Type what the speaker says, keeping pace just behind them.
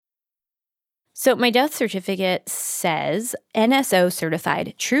So my death certificate says NSO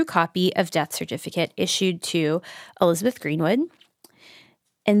certified, true copy of death certificate issued to Elizabeth Greenwood.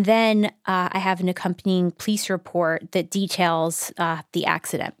 And then I have an accompanying police report that details the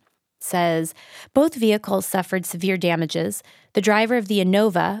accident. It says both vehicles suffered severe damages. The driver of the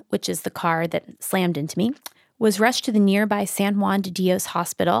Innova, which is the car that slammed into me, was rushed to the nearby San Juan de Dios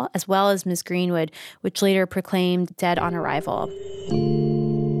hospital, as well as Ms. Greenwood, which later proclaimed dead on arrival.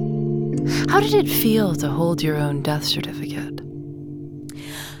 How did it feel to hold your own death certificate?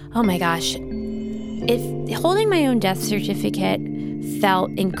 Oh my gosh. Holding my own death certificate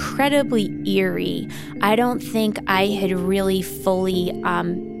felt incredibly eerie. I don't think I had really fully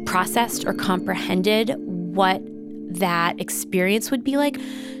processed or comprehended what that experience would be like.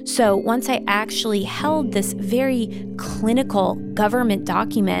 So once I actually held this very clinical government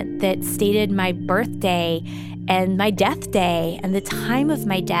document that stated my birthday and my death day and the time of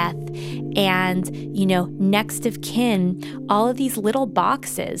my death and, next of kin, all of these little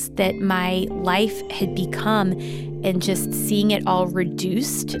boxes that my life had become, and just seeing it all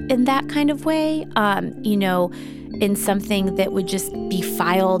reduced in that kind of way, in something that would just be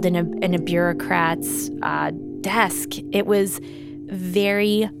filed in a bureaucrat's desk. It was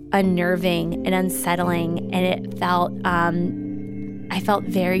very unnerving and unsettling, and it felt, I felt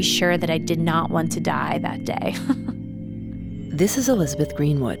very sure that I did not want to die that day. This is Elizabeth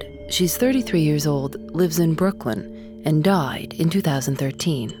Greenwood. She's 33 years old, lives in Brooklyn, and died in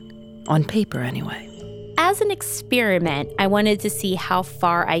 2013. On paper, anyway. As an experiment, I wanted to see how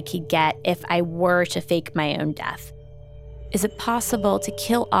far I could get if I were to fake my own death. Is it possible to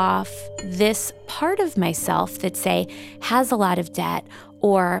kill off this part of myself that, say, has a lot of debt,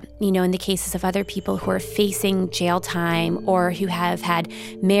 or, in the cases of other people who are facing jail time or who have had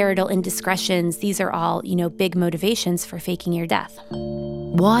marital indiscretions? These are all, big motivations for faking your death.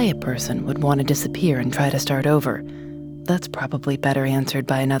 Why a person would want to disappear and try to start over, that's probably better answered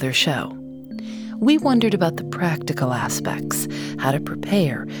by another show. We wondered about the practical aspects, how to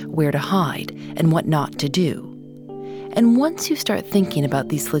prepare, where to hide, and what not to do. And once you start thinking about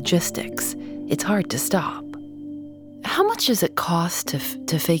these logistics, it's hard to stop. How much does it cost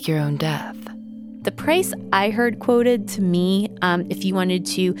to fake your own death? The price I heard quoted to me, if you wanted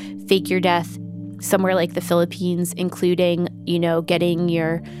to fake your death somewhere like the Philippines, including, getting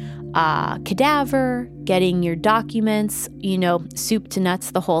your cadaver, getting your documents, soup to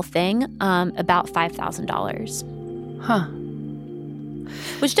nuts, the whole thing, about $5,000. Huh.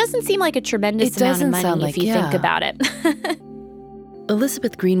 Which doesn't seem like a tremendous amount of money if you think about it.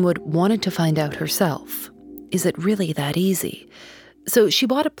 Elizabeth Greenwood wanted to find out herself. Is it really that easy? So she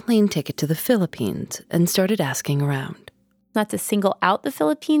bought a plane ticket to the Philippines and started asking around. Not to single out the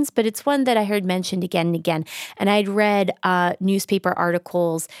Philippines, but it's one that I heard mentioned again and again. And I'd read newspaper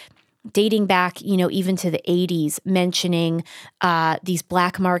articles dating back, even to the 80s, mentioning these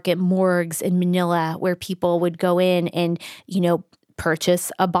black market morgues in Manila where people would go in and,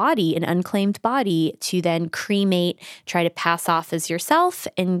 purchase a body, an unclaimed body, to then cremate, try to pass off as yourself,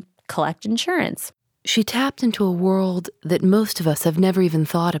 and collect insurance. She tapped into a world that most of us have never even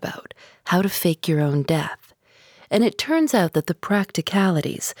thought about, how to fake your own death. And it turns out that the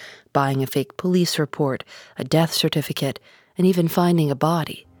practicalities, buying a fake police report, a death certificate, and even finding a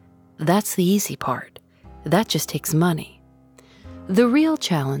body, that's the easy part. That just takes money. The real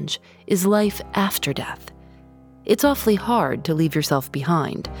challenge is life after death. It's awfully hard to leave yourself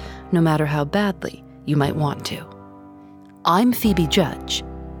behind, no matter how badly you might want to. I'm Phoebe Judge.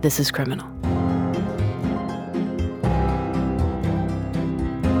 This is Criminal.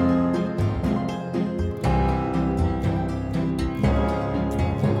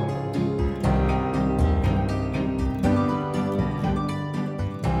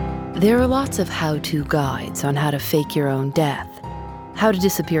 There are lots of how-to guides on how to fake your own death. How to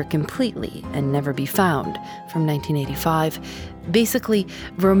Disappear Completely and Never Be Found from 1985 basically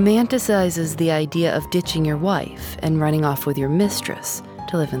romanticizes the idea of ditching your wife and running off with your mistress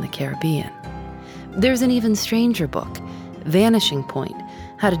to live in the Caribbean. There's an even stranger book, Vanishing Point,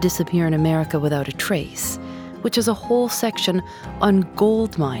 How to Disappear in America Without a Trace, which is a whole section on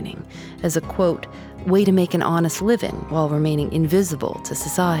gold mining as a, quote, way to make an honest living while remaining invisible to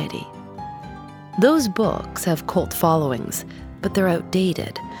society. Those books have cult followings, but they're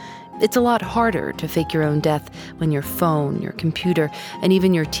outdated. It's a lot harder to fake your own death when your phone, your computer, and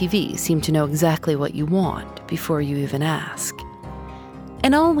even your TV seem to know exactly what you want before you even ask.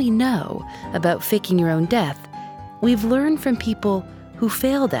 And all we know about faking your own death, we've learned from people who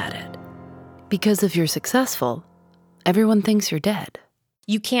failed at it. Because if you're successful, everyone thinks you're dead.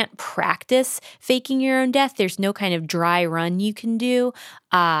 you can't practice faking your own death. There's no kind of dry run you can do,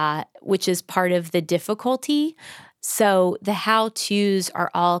 which is part of the difficulty. So the how-tos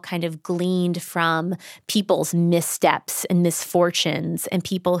are all kind of gleaned from people's missteps and misfortunes and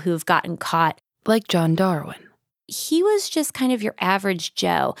people who've gotten caught. Like John Darwin. He was just kind of your average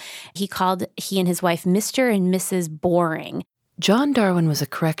Joe. He and his wife Mr. and Mrs. Boring. John Darwin was a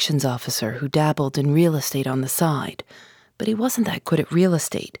corrections officer who dabbled in real estate on the side, but he wasn't that good at real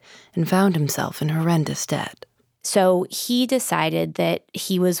estate and found himself in horrendous debt. So he decided that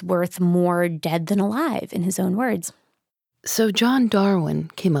he was worth more dead than alive, in his own words. So John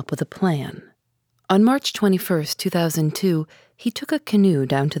Darwin came up with a plan. On March 21st, 2002, he took a canoe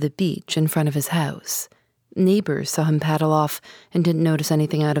down to the beach in front of his house. Neighbors saw him paddle off and didn't notice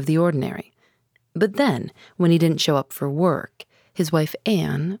anything out of the ordinary. But then, when he didn't show up for work, his wife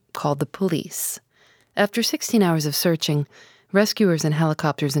Anne called the police. After 16 hours of searching, rescuers and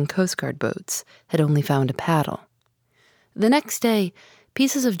helicopters and Coast Guard boats had only found a paddle. The next day,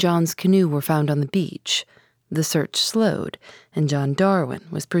 pieces of John's canoe were found on the beach. The search slowed, and John Darwin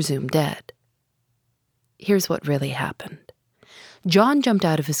was presumed dead. Here's what really happened. John jumped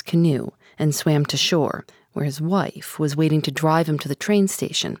out of his canoe and swam to shore, where his wife was waiting to drive him to the train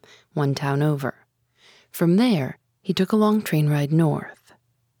station, one town over. From there, he took a long train ride north.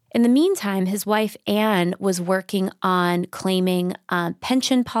 In the meantime, his wife, Anne, was working on claiming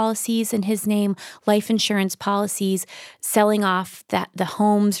pension policies in his name, life insurance policies, selling off the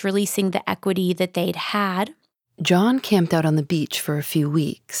homes, releasing the equity that they'd had. John camped out on the beach for a few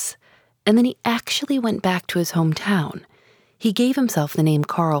weeks, and then he actually went back to his hometown. He gave himself the name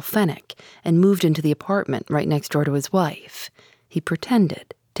Carl Fennick and moved into the apartment right next door to his wife. He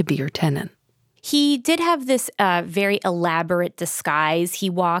pretended to be her tenant. He did have this very elaborate disguise.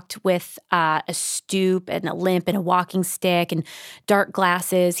 He walked with a stoop and a limp and a walking stick and dark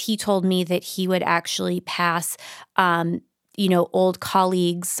glasses. He told me that he would actually pass old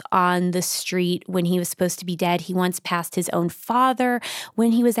colleagues on the street when he was supposed to be dead. He once passed his own father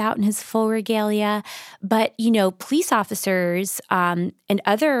when he was out in his full regalia. But, police officers and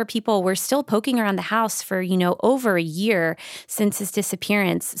other people were still poking around the house for, over a year since his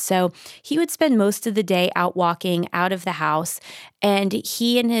disappearance. So he would spend most of the day out walking out of the house. And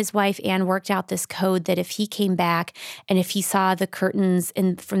he and his wife, Anne, worked out this code that if he came back and if he saw the curtains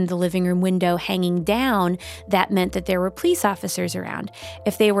from the living room window hanging down, that meant that there were police officers around.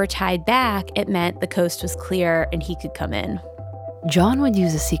 If they were tied back, it meant the coast was clear and he could come in. John would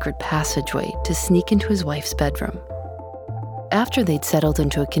use a secret passageway to sneak into his wife's bedroom. After they'd settled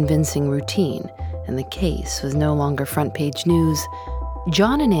into a convincing routine and the case was no longer front-page news,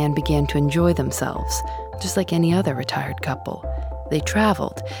 John and Anne began to enjoy themselves, just like any other retired couple. They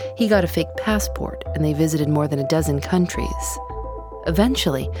traveled, he got a fake passport, and they visited more than a dozen countries.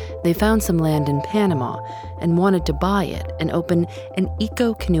 Eventually, they found some land in Panama and wanted to buy it and open an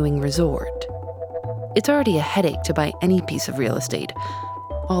eco-canoeing resort. It's already a headache to buy any piece of real estate,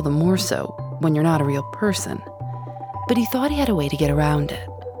 all the more so when you're not a real person. But he thought he had a way to get around it.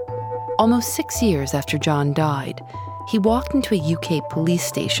 Almost 6 years after John died, he walked into a UK police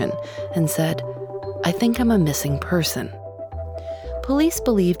station and said, "I think I'm a missing person." Police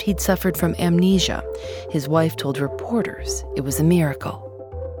believed he'd suffered from amnesia. His wife told reporters it was a miracle.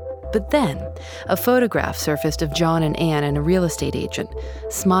 But then, a photograph surfaced of John and Anne and a real estate agent,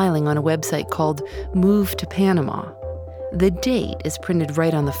 smiling on a website called Move to Panama. The date is printed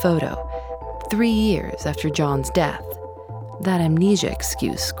right on the photo, 3 years after John's death. That amnesia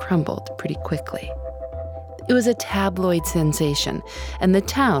excuse crumbled pretty quickly. It was a tabloid sensation, and the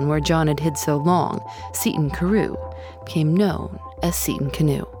town where John had hid so long, Seton Carew, became known as Seton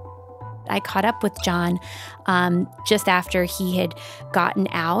Canoe. I caught up with John just after he had gotten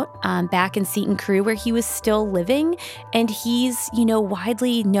out back in Seton Carew, where he was still living. And he's,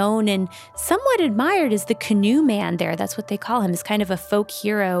 widely known and somewhat admired as the canoe man there. That's what they call him. He's kind of a folk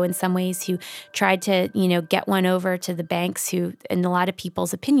hero in some ways who tried to, get one over to the banks who, in a lot of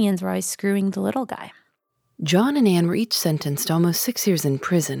people's opinions, were always screwing the little guy. John and Anne were each sentenced to almost 6 years in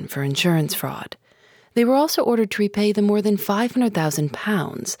prison for insurance fraud. They were also ordered to repay the more than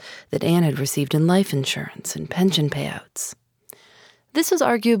 £500,000 that Anne had received in life insurance and pension payouts. This was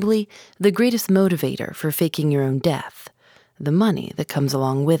arguably the greatest motivator for faking your own death, the money that comes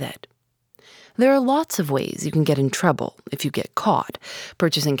along with it. There are lots of ways you can get in trouble if you get caught,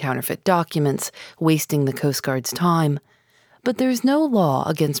 purchasing counterfeit documents, wasting the Coast Guard's time. But there's no law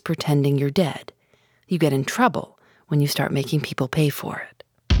against pretending you're dead. You get in trouble when you start making people pay for it.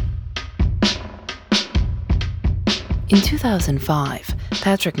 In 2005,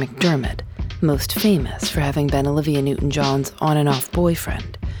 Patrick McDermott, most famous for having been Olivia Newton-John's on-and-off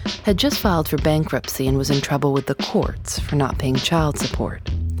boyfriend, had just filed for bankruptcy and was in trouble with the courts for not paying child support.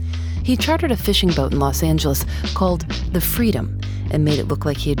 He chartered a fishing boat in Los Angeles called the Freedom and made it look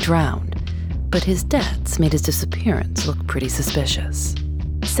like he had drowned. But his debts made his disappearance look pretty suspicious.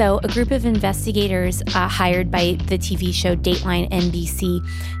 So a group of investigators hired by the TV show Dateline NBC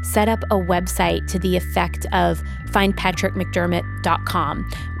set up a website to the effect of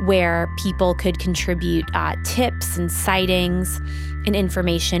findpatrickmcdermott.com, where people could contribute tips and sightings and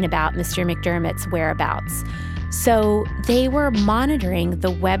information about Mr. McDermott's whereabouts. So they were monitoring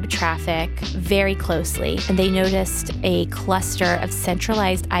the web traffic very closely, and they noticed a cluster of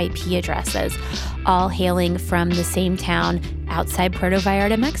centralized IP addresses, all hailing from the same town outside Puerto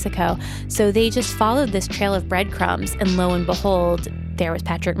Vallarta, Mexico. So they just followed this trail of breadcrumbs, and lo and behold, there was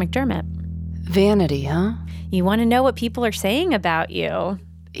Patrick McDermott. Vanity, huh? You want to know what people are saying about you?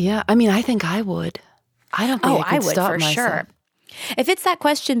 Yeah, I mean, I think I would. I don't think I could stop myself. Sure. If it's that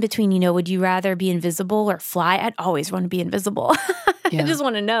question between, would you rather be invisible or fly? I'd always want to be invisible. Yeah. I just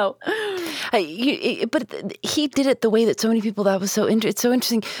want to know. But he did it the way that so many people, it's so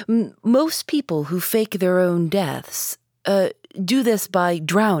interesting. Most people who fake their own deaths do this by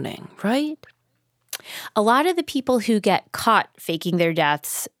drowning, right? A lot of the people who get caught faking their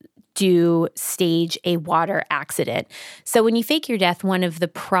deaths do stage a water accident. So when you fake your death, one of the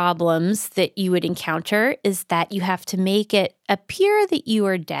problems that you would encounter is that you have to make it appear that you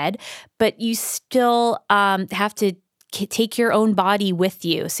are dead, but you still have to take your own body with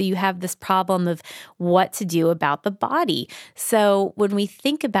you. So you have this problem of what to do about the body. So when we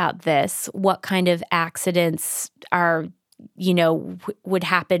think about this, what kind of accidents are would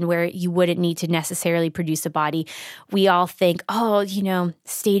happen where you wouldn't need to necessarily produce a body. We all think,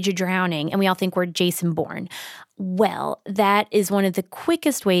 stage a drowning, and we all think we're Jason Bourne. Well, that is one of the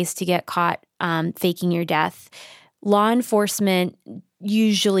quickest ways to get caught faking your death. Law enforcement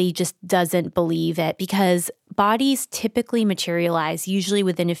usually just doesn't believe it because bodies typically materialize usually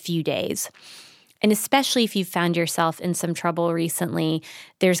within a few days. And especially if you've found yourself in some trouble recently,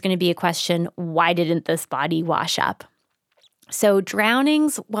 there's going to be a question, why didn't this body wash up? So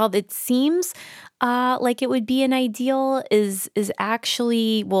drownings, while it seems like it would be an ideal, is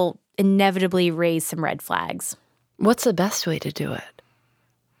actually will inevitably raise some red flags. What's the best way to do it?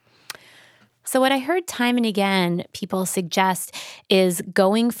 So what I heard time and again people suggest is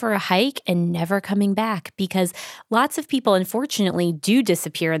going for a hike and never coming back, because lots of people, unfortunately, do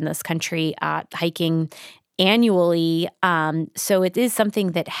disappear in this country hiking annually. So it is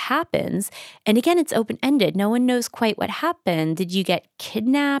something that happens. And again, it's open-ended. No one knows quite what happened. Did you get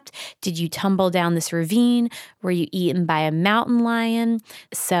kidnapped? Did you tumble down this ravine? Were you eaten by a mountain lion?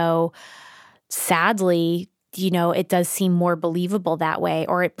 So sadly, it does seem more believable that way,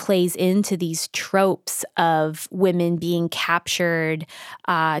 or it plays into these tropes of women being captured,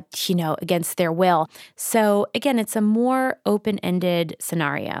 against their will. So again, it's a more open-ended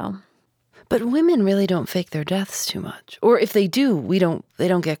scenario. But women really don't fake their deaths too much. Or if they do, they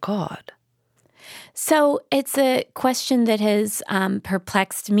don't get caught. So it's a question that has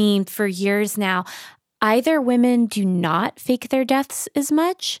perplexed me for years now. Either women do not fake their deaths as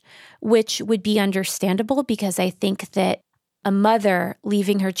much, which would be understandable because I think that a mother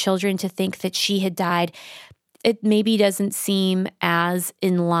leaving her children to think that she had died, it maybe doesn't seem as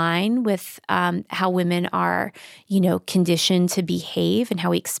in line with how women are, conditioned to behave and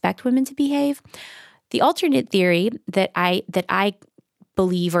how we expect women to behave. The alternate theory that I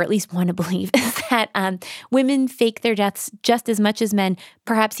believe, or at least want to believe, is that women fake their deaths just as much as men,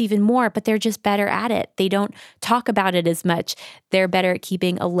 perhaps even more, but they're just better at it. They don't talk about it as much. They're better at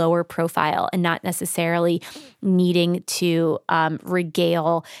keeping a lower profile and not necessarily needing to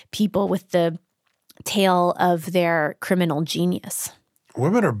regale people with the tale of their criminal genius.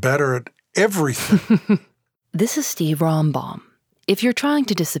 Women are better at everything. This is Steve Rombaum. If you're trying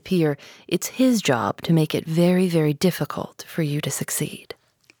to disappear, it's his job to make it very, very difficult for you to succeed.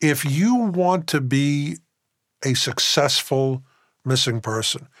 If you want to be a successful missing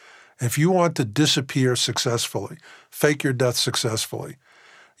person, if you want to disappear successfully, fake your death successfully,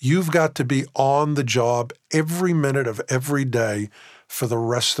 you've got to be on the job every minute of every day for the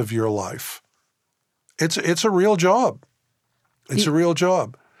rest of your life. It's a real job. It's a real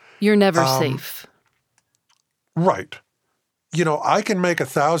job. You're never safe. Right. I can make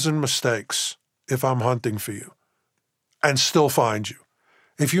 1,000 mistakes if I'm hunting for you and still find you.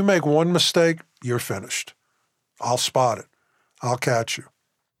 If you make one mistake, you're finished. I'll spot it. I'll catch you.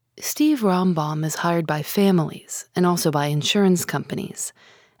 Steve Rombaum is hired by families and also by insurance companies,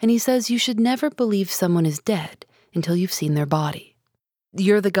 and he says you should never believe someone is dead until you've seen their body.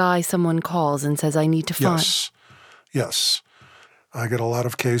 you're the guy someone calls and says, I need to find. Yes. I get a lot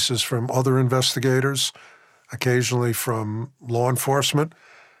of cases from other investigators, occasionally from law enforcement.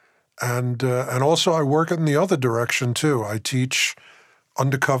 And also I work in the other direction too. I teach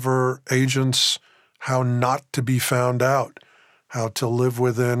undercover agents how not to be found out, how to live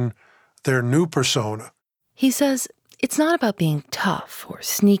within their new persona. He says it's not about being tough or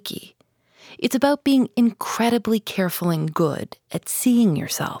sneaky. It's about being incredibly careful and good at seeing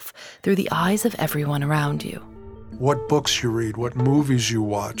yourself through the eyes of everyone around you. What books you read, what movies you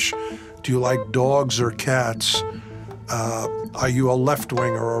watch. Do you like dogs or cats? Are you a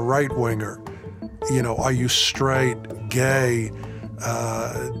left-winger or a right-winger? Are you straight, gay?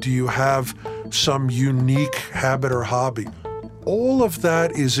 Do you have some unique habit or hobby? All of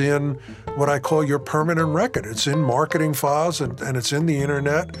that is in what I call your permanent record. It's in marketing files and it's in the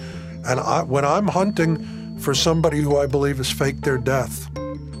internet. And when I'm hunting for somebody who I believe has faked their death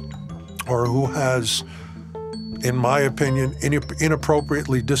or who has, in my opinion,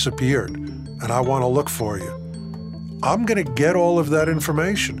 inappropriately disappeared, and I want to look for you, I'm going to get all of that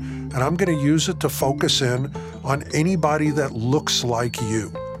information, and I'm going to use it to focus in on anybody that looks like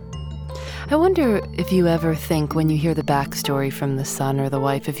you. I wonder if you ever think, when you hear the backstory from the son or the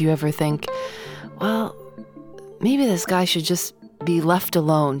wife, if you ever think, well, maybe this guy should just be left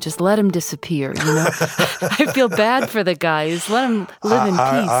alone. Just let him disappear, I feel bad for the guy. Just let him live in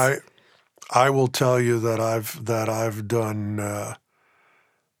peace. I will tell you that I've done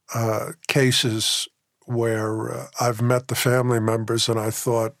cases where I've met the family members and I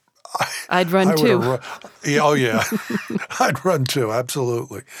thought I'd run too. Oh yeah, I'd run too.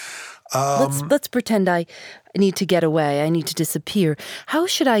 Absolutely. Let's pretend I need to get away. I need to disappear. How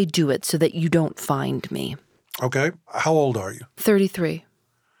should I do it so that you don't find me? Okay. How old are you? 33.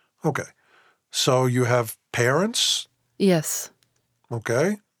 Okay. So you have parents? Yes.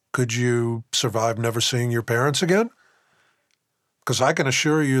 Okay. Could you survive never seeing your parents again? Because I can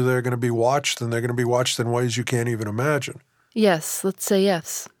assure you they're going to be watched, and they're going to be watched in ways you can't even imagine. Yes. Let's say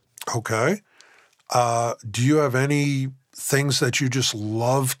yes. Okay. Do you have any things that you just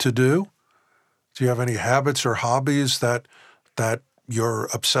love to do? Do you have any habits or hobbies that you're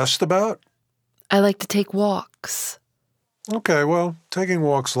obsessed about? I like to take walks. Okay, well, taking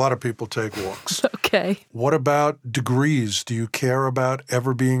walks, a lot of people take walks. Okay. What about degrees? Do you care about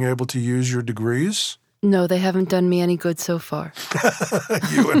ever being able to use your degrees? No, they haven't done me any good so far.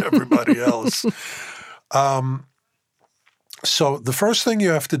 You and everybody else. So the first thing you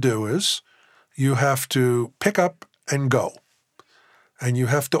have to do is you have to pick up and go. And you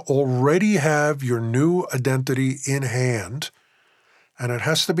have to already have your new identity in hand. And it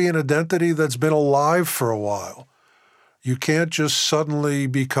has to be an identity that's been alive for a while. You can't just suddenly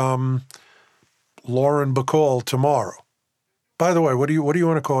become Lauren Bacall tomorrow. By the way, what do you want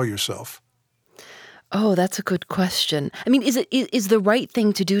to call yourself? Oh, that's a good question. I mean, is the right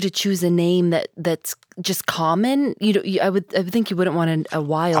thing to do to choose a name that's just common? I would think you wouldn't want a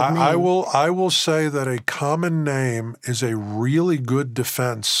wild name. I will say that a common name is a really good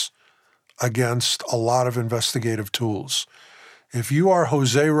defense against a lot of investigative tools. If you are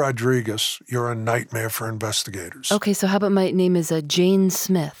Jose Rodriguez, you're a nightmare for investigators. Okay, so how about my name is Jane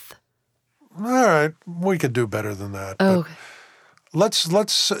Smith? All right, we could do better than that. Oh, okay. Let's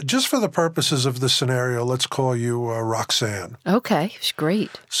just for the purposes of this scenario, let's call you Roxanne. Okay,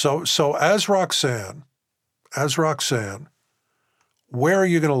 great. So as Roxanne, where are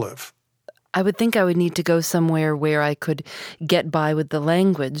you going to live? I would think I would need to go somewhere where I could get by with the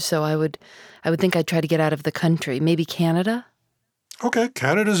language. So I would think I'd try to get out of the country. Maybe Canada? Okay,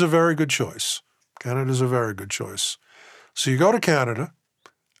 Canada's a very good choice. So you go to Canada,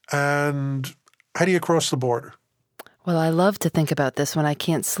 and how do you cross the border? Well, I love to think about this when I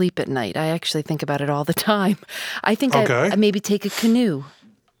can't sleep at night. I actually think about it all the time. I think I maybe take a canoe.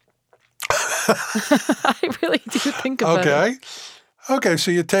 I really do think about it. Okay, so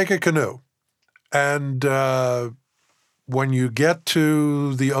you take a canoe. And when you get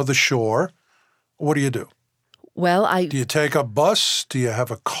to the other shore, what do? Well, Do you take a bus? Do you have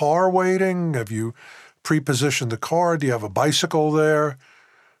a car waiting? Have you pre-positioned the car? Do you have a bicycle there?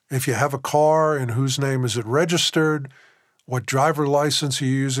 If you have a car, in whose name is it registered? What driver license are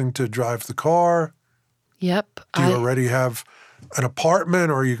you using to drive the car? Yep. Do you already have an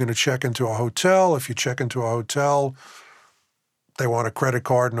apartment, or are you going to check into a hotel? If you check into a hotel, they want a credit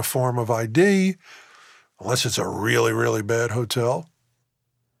card in the form of ID, unless it's a really, really bad hotel.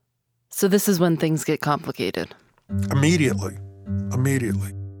 So this is when things get complicated. Immediately.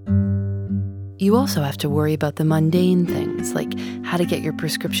 You also have to worry about the mundane things, like how to get your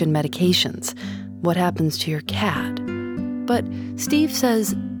prescription medications, what happens to your cat. But Steve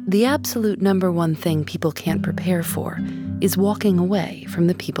says the absolute number one thing people can't prepare for is walking away from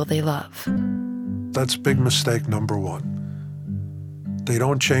the people they love. That's big mistake number one. They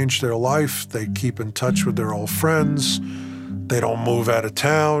don't change their life. They keep in touch with their old friends. They don't move out of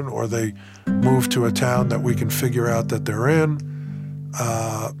town, or they move to a town that we can figure out that they're in.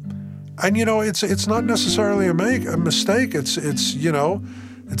 And, you know, it's not necessarily a mistake. It's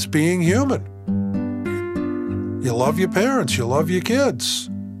being human. You love your parents. You love your kids.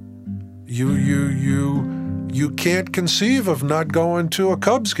 You can't conceive of not going to a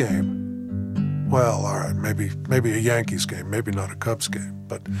Cubs game. Well, all right, maybe a Yankees game, maybe not a Cubs game,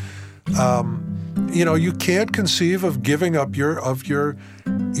 but you can't conceive of giving up your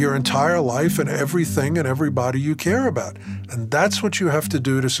entire life and everything and everybody you care about. And that's what you have to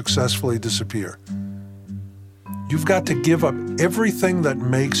do to successfully disappear. You've got to give up everything that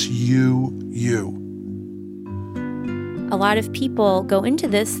makes you you. A lot of people go into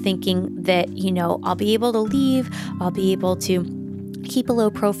this thinking that, I'll be able to leave, I'll be able to keep a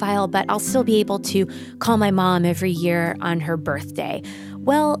low profile, but I'll still be able to call my mom every year on her birthday.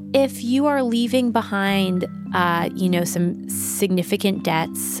 Well, if you are leaving behind, some significant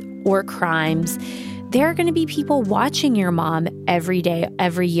debts or crimes, there are going to be people watching your mom every day,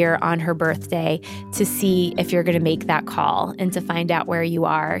 every year on her birthday to see if you're going to make that call and to find out where you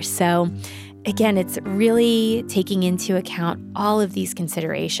are. So again, it's really taking into account all of these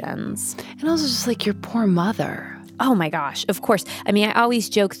considerations. And also just like your poor mother. Oh my gosh, of course. I mean, I always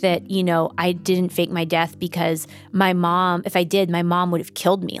joke that, I didn't fake my death because my mom, if I did, my mom would have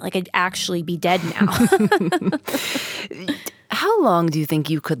killed me. Like, I'd actually be dead now. How long do you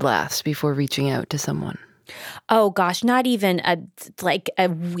think you could last before reaching out to someone? Oh gosh, not even a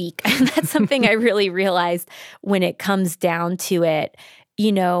week. That's something I really realized when it comes down to it.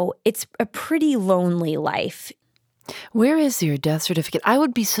 It's a pretty lonely life. Where is your death certificate? I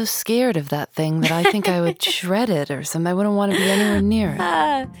would be so scared of that thing that I think I would shred it or something. I wouldn't want to be anywhere near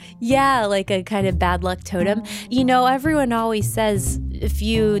it. Yeah, like a kind of bad luck totem. Everyone always says if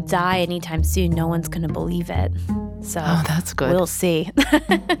you die anytime soon, no one's going to believe it. So that's good. We'll see.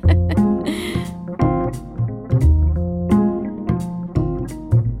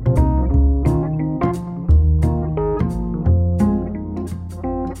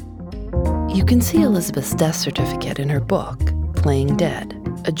 You can see Elizabeth's death certificate in her book, Playing Dead,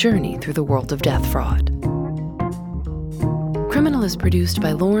 A Journey Through the World of Death Fraud. Criminal is produced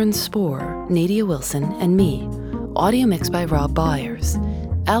by Lauren Spohr, Nadia Wilson, and me. Audio mixed by Rob Byers.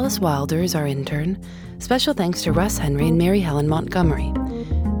 Alice Wilder is our intern. Special thanks to Russ Henry and Mary Helen Montgomery.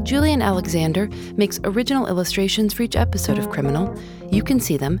 Julian Alexander makes original illustrations for each episode of Criminal. You can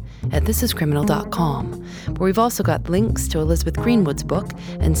see them at thisiscriminal.com, where we've also got links to Elizabeth Greenwood's book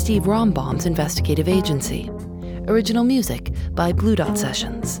and Steve Rombaum's investigative agency. Original music by Blue Dot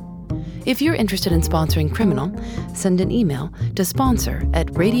Sessions. If you're interested in sponsoring Criminal, send an email to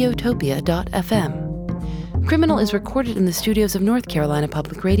sponsor@radiotopia.fm. Criminal is recorded in the studios of North Carolina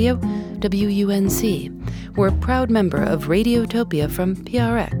Public Radio, WUNC. We're a proud member of Radiotopia from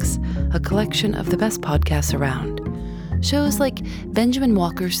PRX, a collection of the best podcasts around. Shows like Benjamin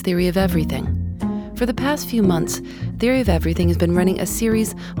Walker's Theory of Everything. For the past few months, Theory of Everything has been running a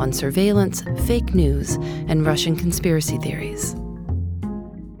series on surveillance, fake news, and Russian conspiracy theories.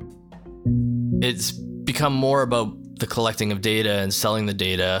 It's become more about the collecting of data and selling the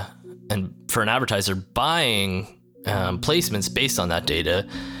data, and for an advertiser buying placements based on that data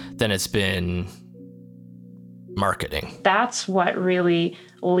than it's been marketing. That's what really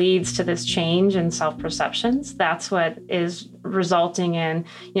leads to this change in self-perceptions. That's what is resulting in,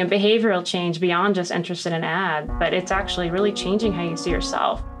 behavioral change beyond just interest in an ad, but it's actually really changing how you see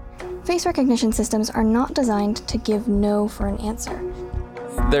yourself. Face recognition systems are not designed to give no for an answer.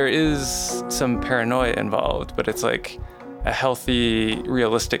 There is some paranoia involved, but it's like a healthy,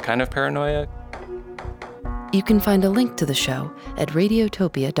 realistic kind of paranoia. You can find a link to the show at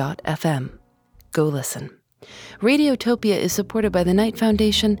radiotopia.fm. Go listen. Radiotopia is supported by the Knight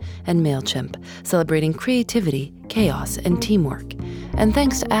Foundation and MailChimp, celebrating creativity, chaos, and teamwork. And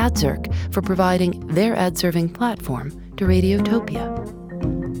thanks to AdZerk for providing their ad-serving platform to Radiotopia.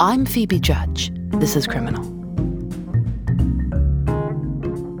 I'm Phoebe Judge. This is Criminal.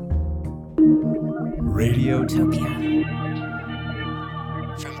 Radiotopia.